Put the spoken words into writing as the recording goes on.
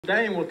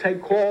Day, and we'll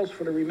take calls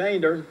for the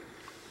remainder.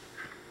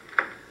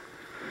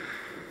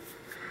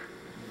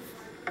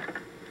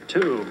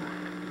 2.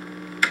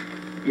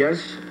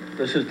 Yes,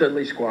 this is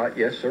diddly.squat.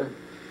 Yes, sir.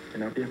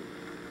 Can I help you?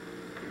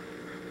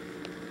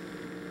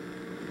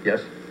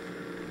 Yes.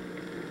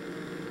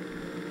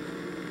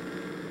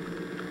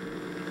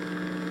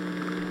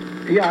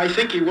 Yeah, I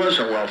think he was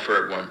on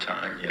welfare at one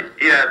time, yeah.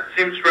 Yeah, it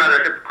seems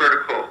rather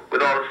hypocritical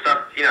with all the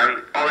stuff, you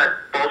know, all that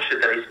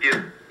bullshit that he's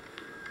spewing.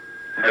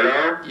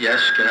 Hello? Yes,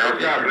 can I help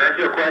What's up? Can I ask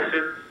you a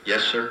question?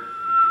 Yes, sir.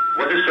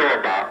 What's this show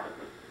about?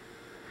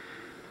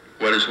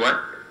 What is what?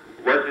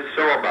 What's this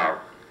show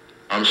about?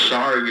 I'm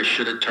sorry, you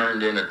should have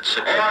turned in at 6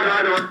 o'clock.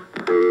 Oh, no.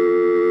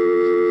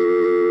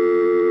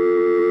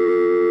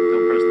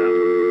 Don't press that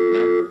one.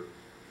 No?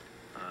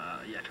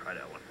 Yeah, try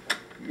that one.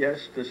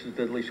 Yes, this is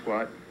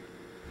diddly.squat.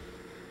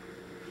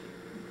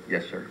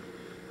 Yes, sir.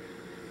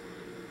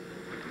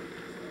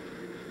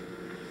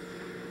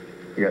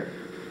 Yes.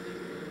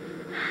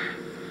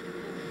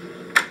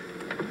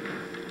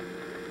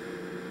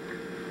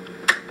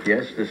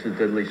 Yes, this is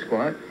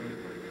diddly.squat.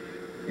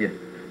 Yeah.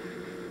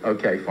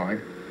 Okay, fine.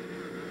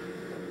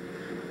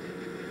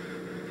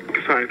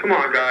 Fine, come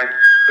on, guy.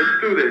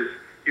 Let's do this,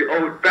 you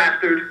old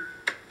bastard.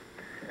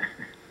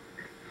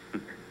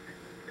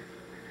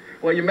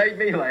 Well, you made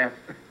me laugh.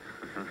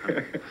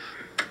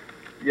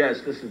 Yes,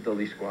 this is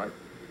diddly.squat.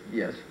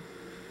 Yes.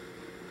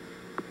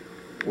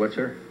 What's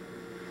her?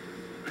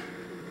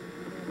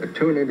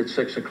 Tune in at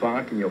 6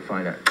 o'clock and you'll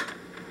find out.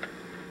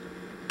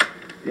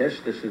 Yes,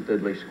 this is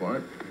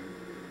diddly.squat.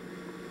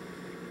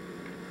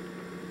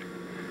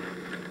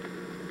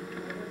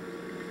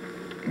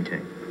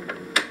 Okay.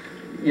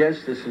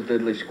 Yes, this is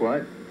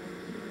diddly.squat.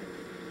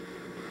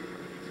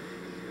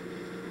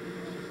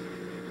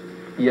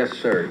 Yes,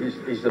 sir.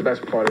 He's the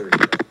best part of the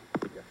show.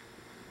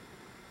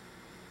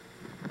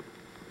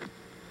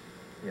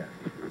 Yeah.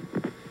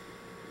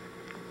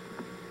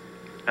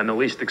 And the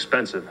least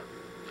expensive.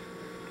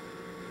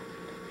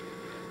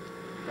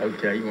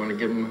 Okay, you want to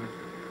give him...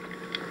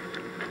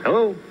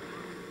 Hello?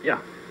 Yeah.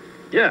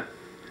 Yeah.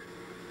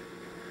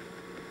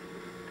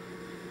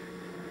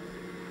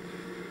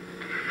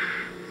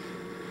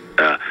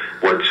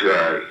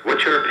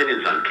 What's your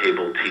opinions on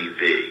cable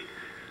TV?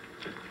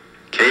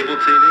 Cable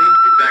TV?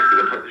 Exactly,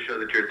 the show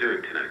that you're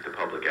doing tonight, the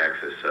public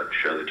access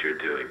show that you're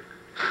doing.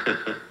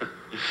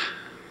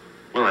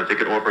 Well, I think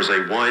it offers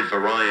a wide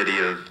variety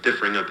of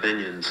differing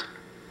opinions.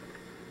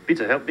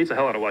 Beats a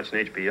hell out of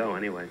watching HBO,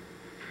 anyway.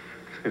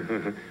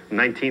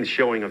 19th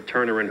showing of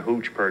Turner and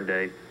Hooch per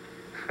day.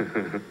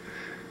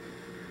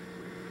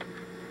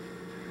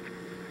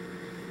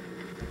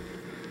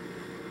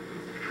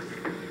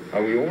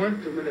 Are we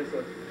on? 2 minutes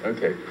left.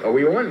 Okay. Are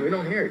we on? We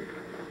don't hear it.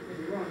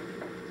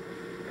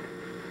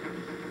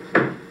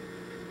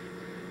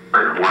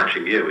 I'm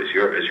watching you as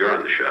you're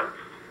on the show.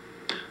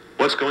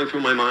 What's going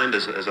through my mind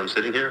as I'm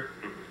sitting here?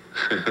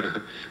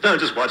 No, I'm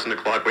just watching the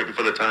clock, waiting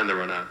for the time to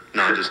run out.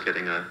 No, I'm just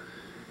kidding. No,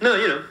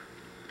 you know,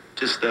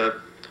 just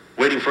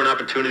waiting for an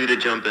opportunity to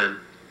jump in.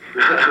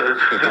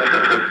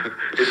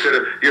 It's sort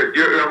of,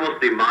 you're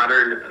almost the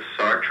modern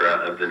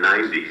Sartre of the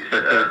 90s,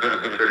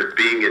 sort of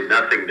being in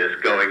nothingness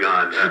going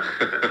on.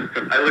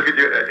 I look at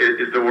you,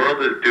 is the world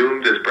as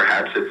doomed as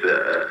perhaps it's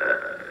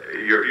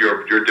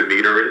your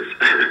demeanor is?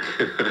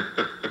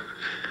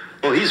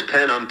 Well, he's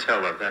Penn, I'm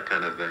Teller, that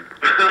kind of thing.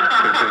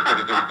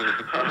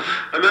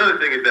 Another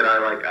thing is that I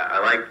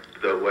like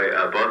the way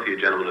both of you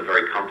gentlemen are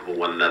very comfortable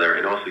with one another,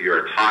 and also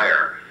your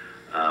attire.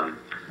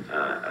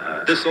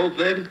 This old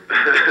thing?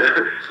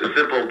 The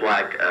simple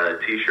black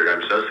T-shirt.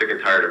 I'm so sick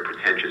and tired of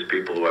pretentious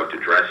people who have to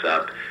dress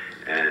up,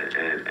 and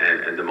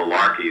the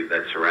malarkey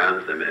that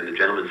surrounds them. And the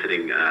gentleman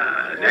sitting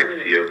next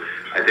to you,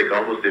 I think,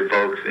 almost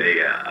evokes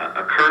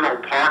a Colonel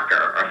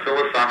Parker, a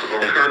philosophical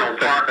Colonel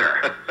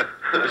Parker.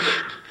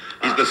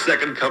 He's the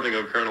second coming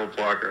of Colonel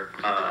Parker.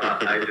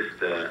 I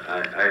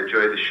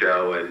enjoy the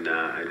show, and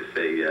I just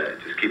say,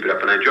 just keep it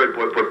up. And I enjoy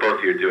what both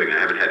of you are doing. I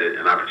haven't had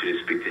an opportunity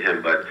to speak to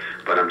him, but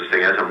I'm just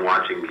saying, as I'm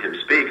watching him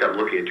speak, I'm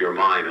looking at your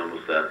mind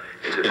almost as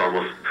if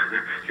almost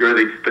you're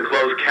the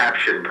closed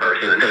caption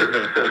person.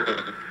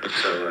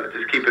 So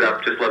just keep it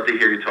up. Just love to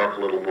hear you talk a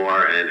little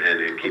more,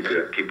 and keep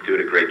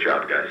doing a great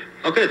job, guys.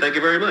 Okay, thank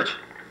you very much.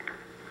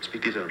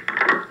 Speak to you soon.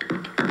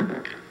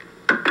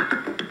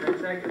 10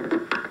 seconds.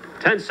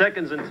 10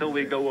 seconds until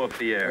we go off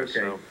the air. Okay.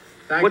 So,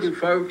 Thank you,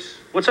 folks.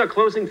 what's our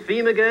closing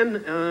theme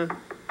again?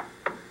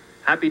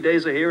 Happy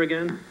days are here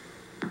again.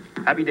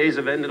 Happy days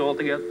have ended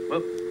altogether.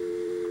 Well,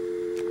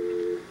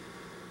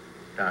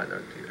 No,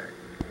 don't do that.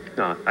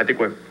 no, I think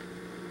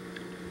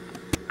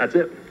that's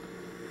it.